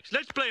game sucks.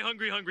 Let's play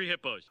Hungry Hungry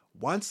Hippos.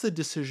 Once the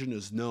decision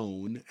is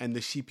known and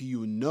the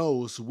CPU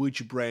knows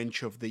which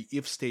branch of the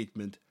if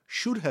statement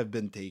should have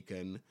been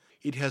taken,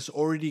 it has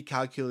already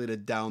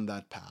calculated down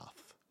that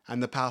path.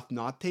 And the path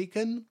not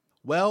taken?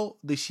 Well,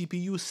 the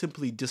CPU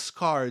simply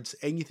discards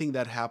anything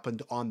that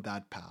happened on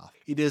that path.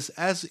 It is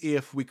as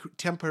if we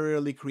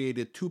temporarily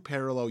created two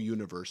parallel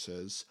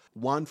universes,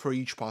 one for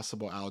each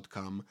possible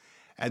outcome,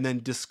 and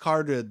then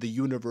discarded the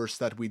universe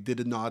that we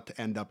did not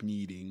end up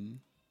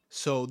needing.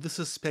 So this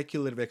is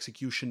speculative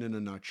execution in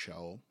a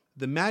nutshell.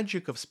 The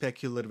magic of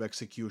speculative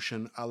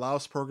execution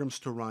allows programs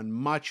to run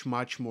much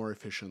more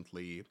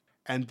efficiently.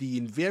 And the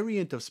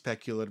invariant of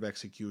speculative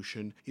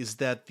execution is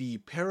that the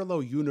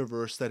parallel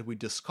universe that we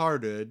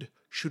discarded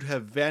should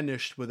have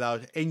vanished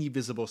without any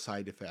visible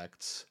side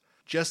effects,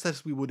 just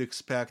as we would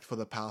expect for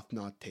the path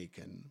not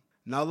taken.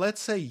 Now let's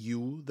say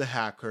you, the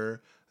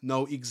hacker,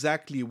 know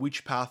exactly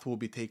which path will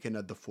be taken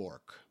at the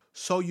fork.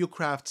 So you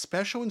craft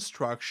special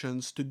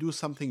instructions to do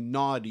something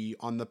naughty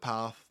on the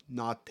path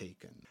not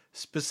taken.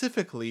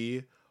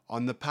 Specifically,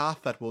 on the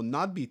path that will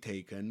not be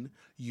taken,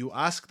 you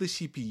ask the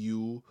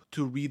CPU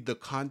to read the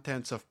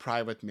contents of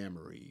private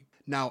memory.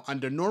 Now,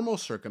 under normal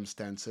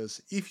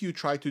circumstances, if you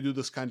try to do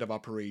this kind of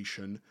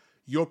operation,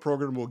 your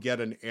program will get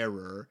an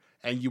error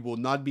and you will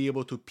not be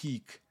able to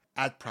peek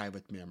at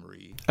private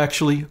memory.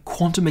 Actually,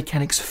 quantum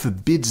mechanics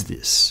forbids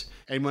this.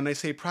 And when I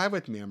say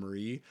private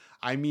memory,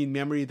 I mean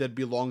memory that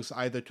belongs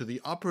either to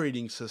the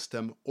operating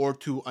system or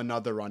to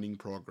another running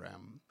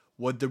program.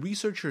 What the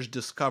researchers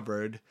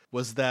discovered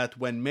was that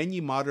when many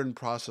modern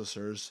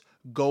processors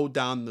go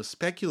down the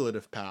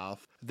speculative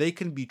path, they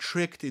can be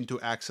tricked into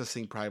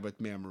accessing private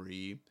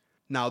memory.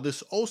 Now,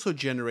 this also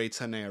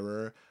generates an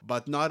error,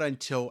 but not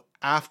until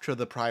after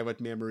the private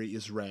memory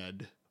is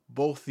read.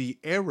 Both the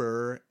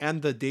error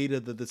and the data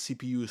that the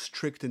CPU is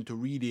tricked into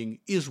reading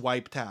is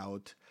wiped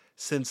out,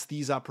 since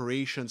these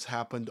operations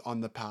happened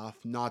on the path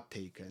not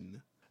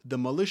taken. The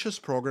malicious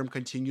program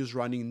continues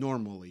running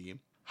normally.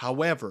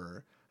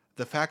 However,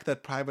 the fact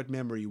that private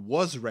memory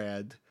was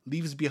read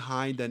leaves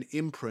behind an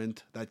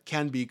imprint that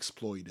can be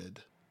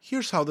exploited.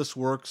 Here's how this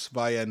works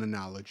via an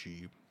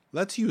analogy.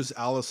 Let's use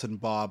Alice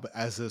and Bob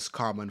as is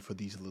common for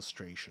these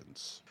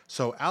illustrations.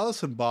 So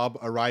Alice and Bob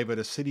arrive at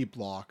a city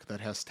block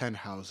that has 10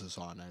 houses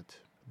on it.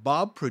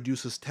 Bob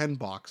produces 10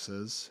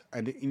 boxes,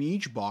 and in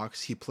each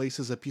box he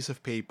places a piece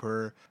of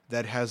paper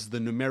that has the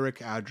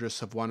numeric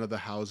address of one of the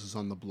houses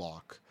on the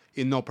block,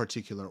 in no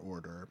particular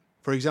order.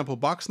 For example,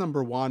 box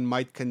number 1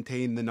 might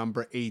contain the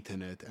number 8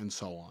 in it, and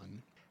so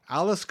on.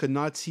 Alice could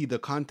not see the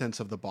contents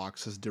of the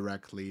boxes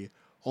directly,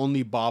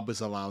 only Bob is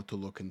allowed to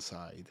look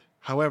inside.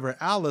 However,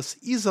 Alice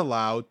is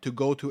allowed to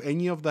go to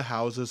any of the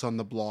houses on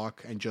the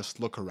block and just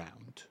look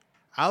around.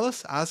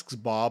 Alice asks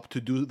Bob to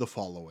do the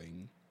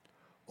following.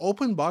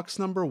 Open box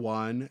number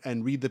 1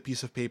 and read the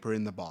piece of paper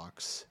in the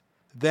box.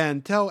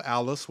 Then tell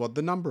Alice what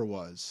the number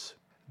was.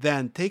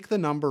 Then take the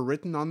number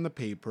written on the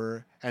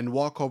paper and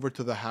walk over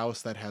to the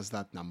house that has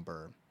that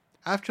number.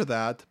 After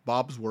that,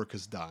 Bob's work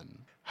is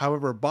done.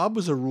 However, Bob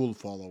is a rule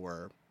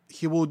follower.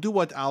 He will do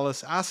what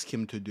Alice asked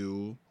him to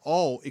do,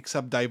 all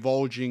except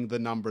divulging the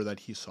number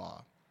that he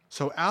saw.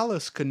 So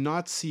Alice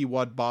cannot see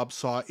what Bob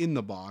saw in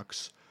the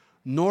box,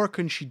 nor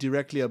can she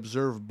directly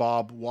observe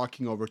Bob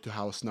walking over to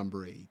house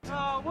number 8.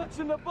 Oh, what's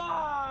in the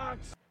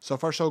box? So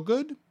far so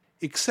good?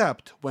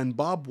 Except when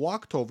Bob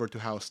walked over to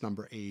house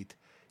number 8,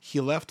 he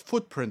left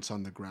footprints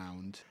on the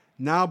ground.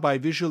 Now, by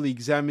visually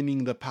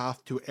examining the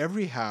path to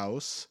every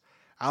house,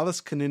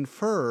 Alice can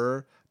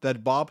infer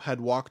that Bob had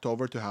walked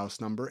over to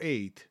house number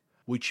 8,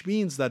 which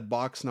means that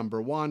box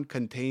number 1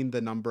 contained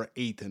the number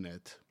 8 in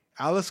it.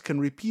 Alice can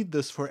repeat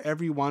this for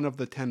every one of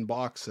the 10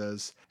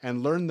 boxes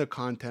and learn the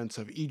contents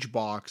of each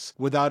box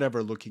without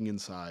ever looking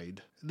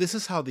inside. This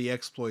is how the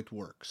exploit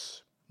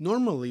works.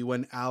 Normally,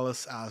 when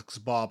Alice asks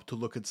Bob to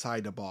look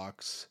inside a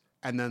box,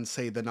 and then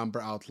say the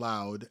number out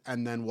loud,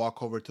 and then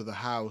walk over to the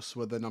house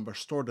with the number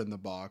stored in the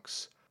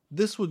box,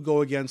 this would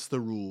go against the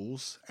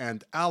rules,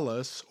 and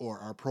Alice, or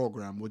our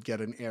program, would get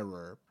an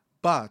error.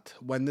 But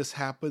when this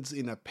happens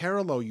in a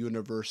parallel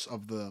universe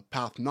of the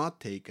path not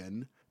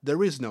taken,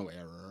 there is no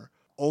error,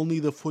 only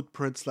the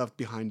footprints left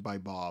behind by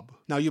Bob.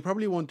 Now you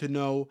probably want to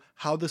know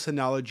how this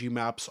analogy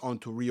maps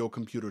onto real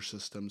computer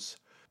systems.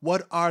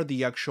 What are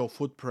the actual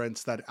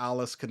footprints that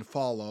Alice can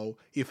follow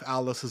if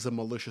Alice is a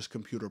malicious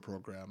computer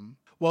program?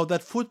 Well,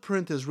 that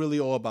footprint is really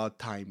all about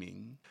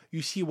timing.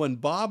 You see, when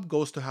Bob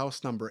goes to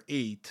house number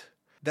 8,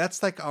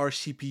 that's like our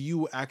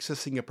CPU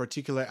accessing a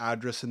particular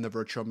address in the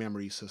virtual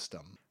memory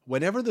system.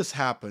 Whenever this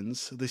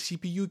happens, the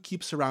CPU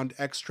keeps around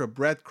extra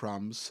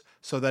breadcrumbs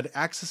so that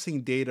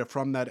accessing data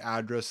from that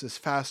address is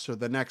faster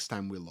the next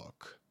time we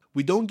look.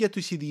 We don't get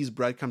to see these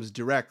breadcrumbs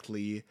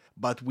directly,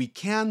 but we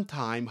can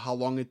time how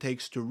long it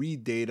takes to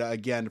read data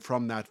again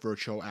from that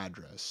virtual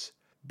address.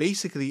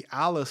 Basically,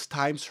 Alice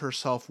times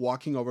herself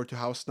walking over to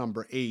house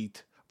number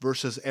 8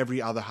 versus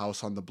every other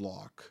house on the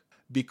block.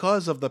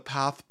 Because of the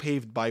path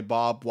paved by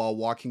Bob while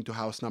walking to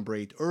house number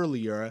 8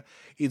 earlier,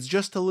 it's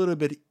just a little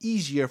bit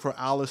easier for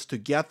Alice to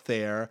get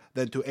there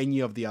than to any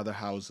of the other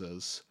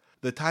houses.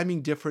 The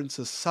timing difference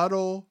is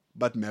subtle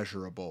but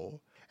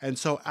measurable, and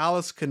so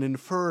Alice can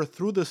infer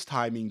through this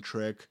timing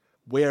trick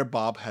where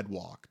Bob had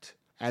walked.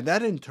 And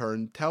that in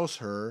turn tells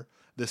her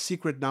the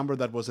secret number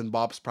that was in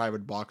Bob's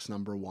private box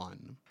number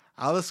 1.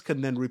 Alice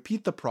can then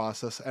repeat the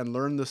process and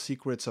learn the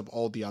secrets of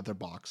all the other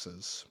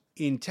boxes.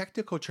 In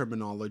technical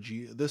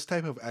terminology, this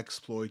type of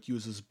exploit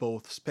uses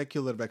both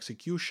speculative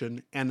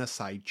execution and a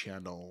side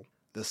channel.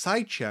 The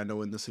side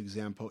channel in this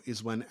example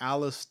is when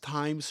Alice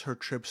times her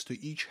trips to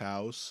each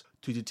house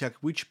to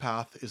detect which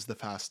path is the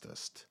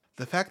fastest.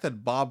 The fact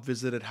that Bob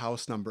visited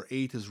house number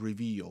 8 is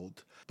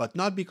revealed, but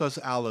not because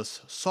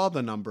Alice saw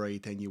the number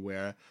 8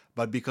 anywhere,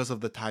 but because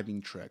of the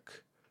timing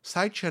trick.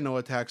 Side channel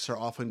attacks are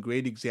often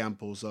great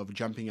examples of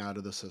jumping out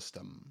of the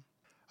system.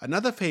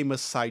 Another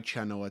famous side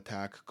channel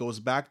attack goes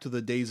back to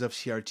the days of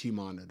CRT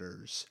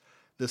monitors,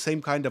 the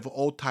same kind of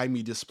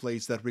old-timey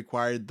displays that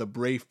required the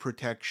brave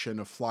protection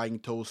of flying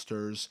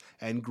toasters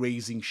and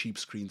grazing sheep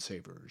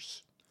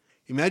screensavers.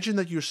 Imagine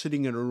that you're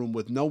sitting in a room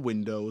with no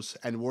windows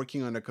and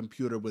working on a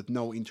computer with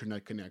no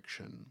internet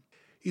connection.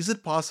 Is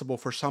it possible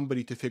for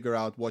somebody to figure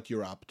out what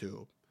you're up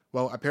to?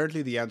 Well,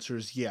 apparently the answer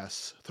is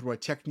yes, through a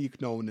technique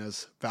known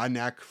as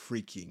Vanak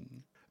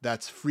phreaking.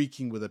 That's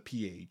phreaking with a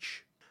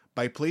PH.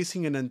 By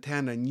placing an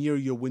antenna near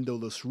your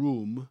windowless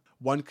room,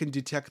 one can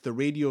detect the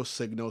radio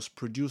signals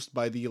produced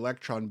by the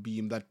electron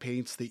beam that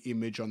paints the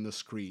image on the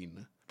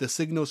screen. The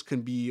signals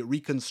can be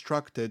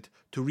reconstructed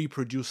to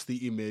reproduce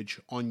the image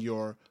on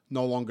your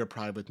no longer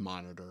private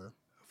monitor.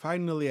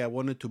 Finally, I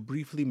wanted to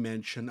briefly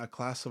mention a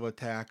class of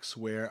attacks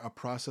where a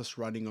process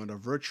running on a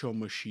virtual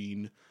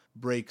machine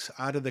breaks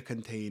out of the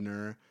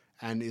container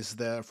and is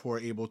therefore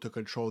able to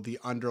control the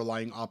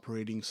underlying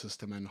operating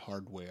system and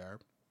hardware.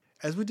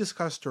 As we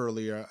discussed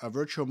earlier, a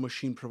virtual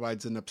machine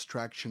provides an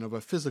abstraction of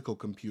a physical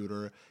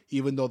computer,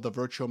 even though the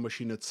virtual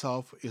machine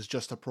itself is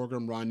just a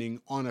program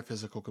running on a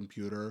physical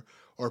computer,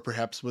 or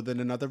perhaps within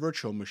another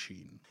virtual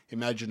machine.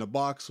 Imagine a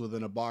box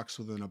within a box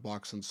within a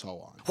box, and so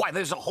on. Why,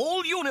 there's a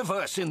whole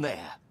universe in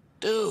there!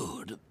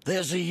 Dude,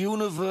 there's a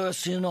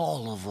universe in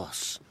all of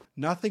us.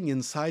 Nothing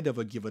inside of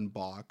a given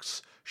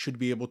box should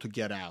be able to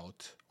get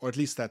out, or at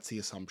least that's the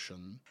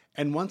assumption.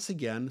 And once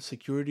again,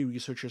 security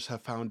researchers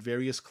have found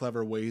various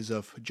clever ways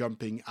of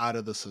jumping out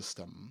of the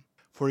system.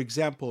 For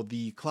example,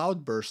 the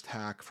Cloudburst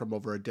hack from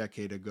over a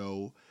decade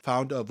ago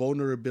found a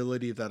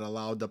vulnerability that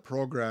allowed a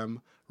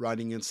program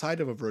running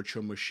inside of a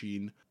virtual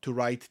machine to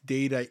write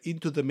data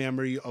into the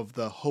memory of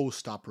the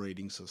host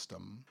operating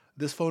system.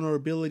 This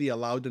vulnerability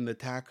allowed an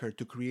attacker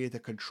to create a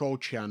control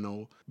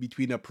channel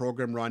between a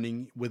program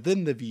running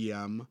within the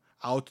VM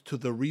out to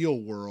the real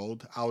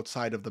world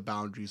outside of the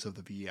boundaries of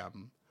the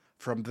VM.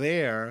 From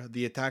there,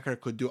 the attacker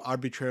could do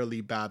arbitrarily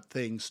bad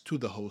things to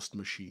the host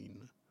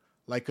machine,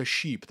 like a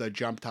sheep that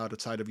jumped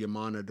outside of your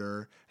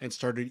monitor and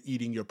started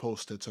eating your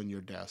post-its on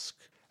your desk.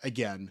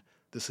 Again,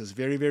 this is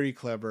very, very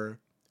clever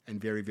and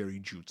very, very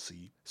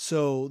JOOTsy.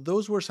 So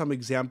those were some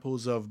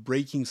examples of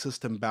breaking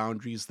system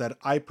boundaries that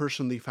I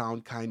personally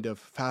found kind of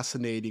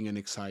fascinating and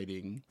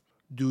exciting.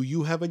 Do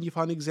you have any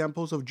fun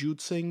examples of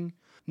JOOTsing?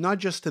 Not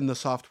just in the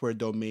software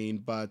domain,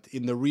 but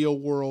in the real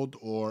world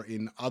or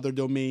in other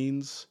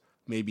domains?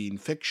 Maybe in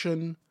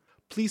fiction,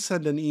 please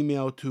send an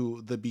email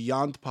to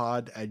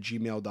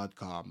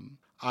thebeyondpod@gmail.com.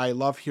 I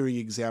love hearing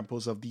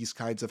examples of these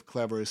kinds of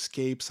clever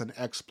escapes and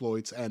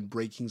exploits and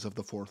breakings of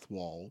the fourth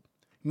wall.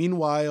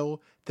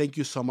 Meanwhile, thank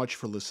you so much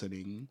for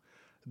listening.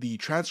 The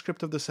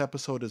transcript of this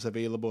episode is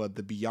available at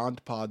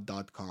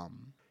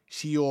thebeyondpod.com.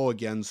 See you all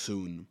again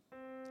soon.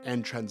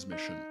 End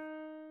transmission.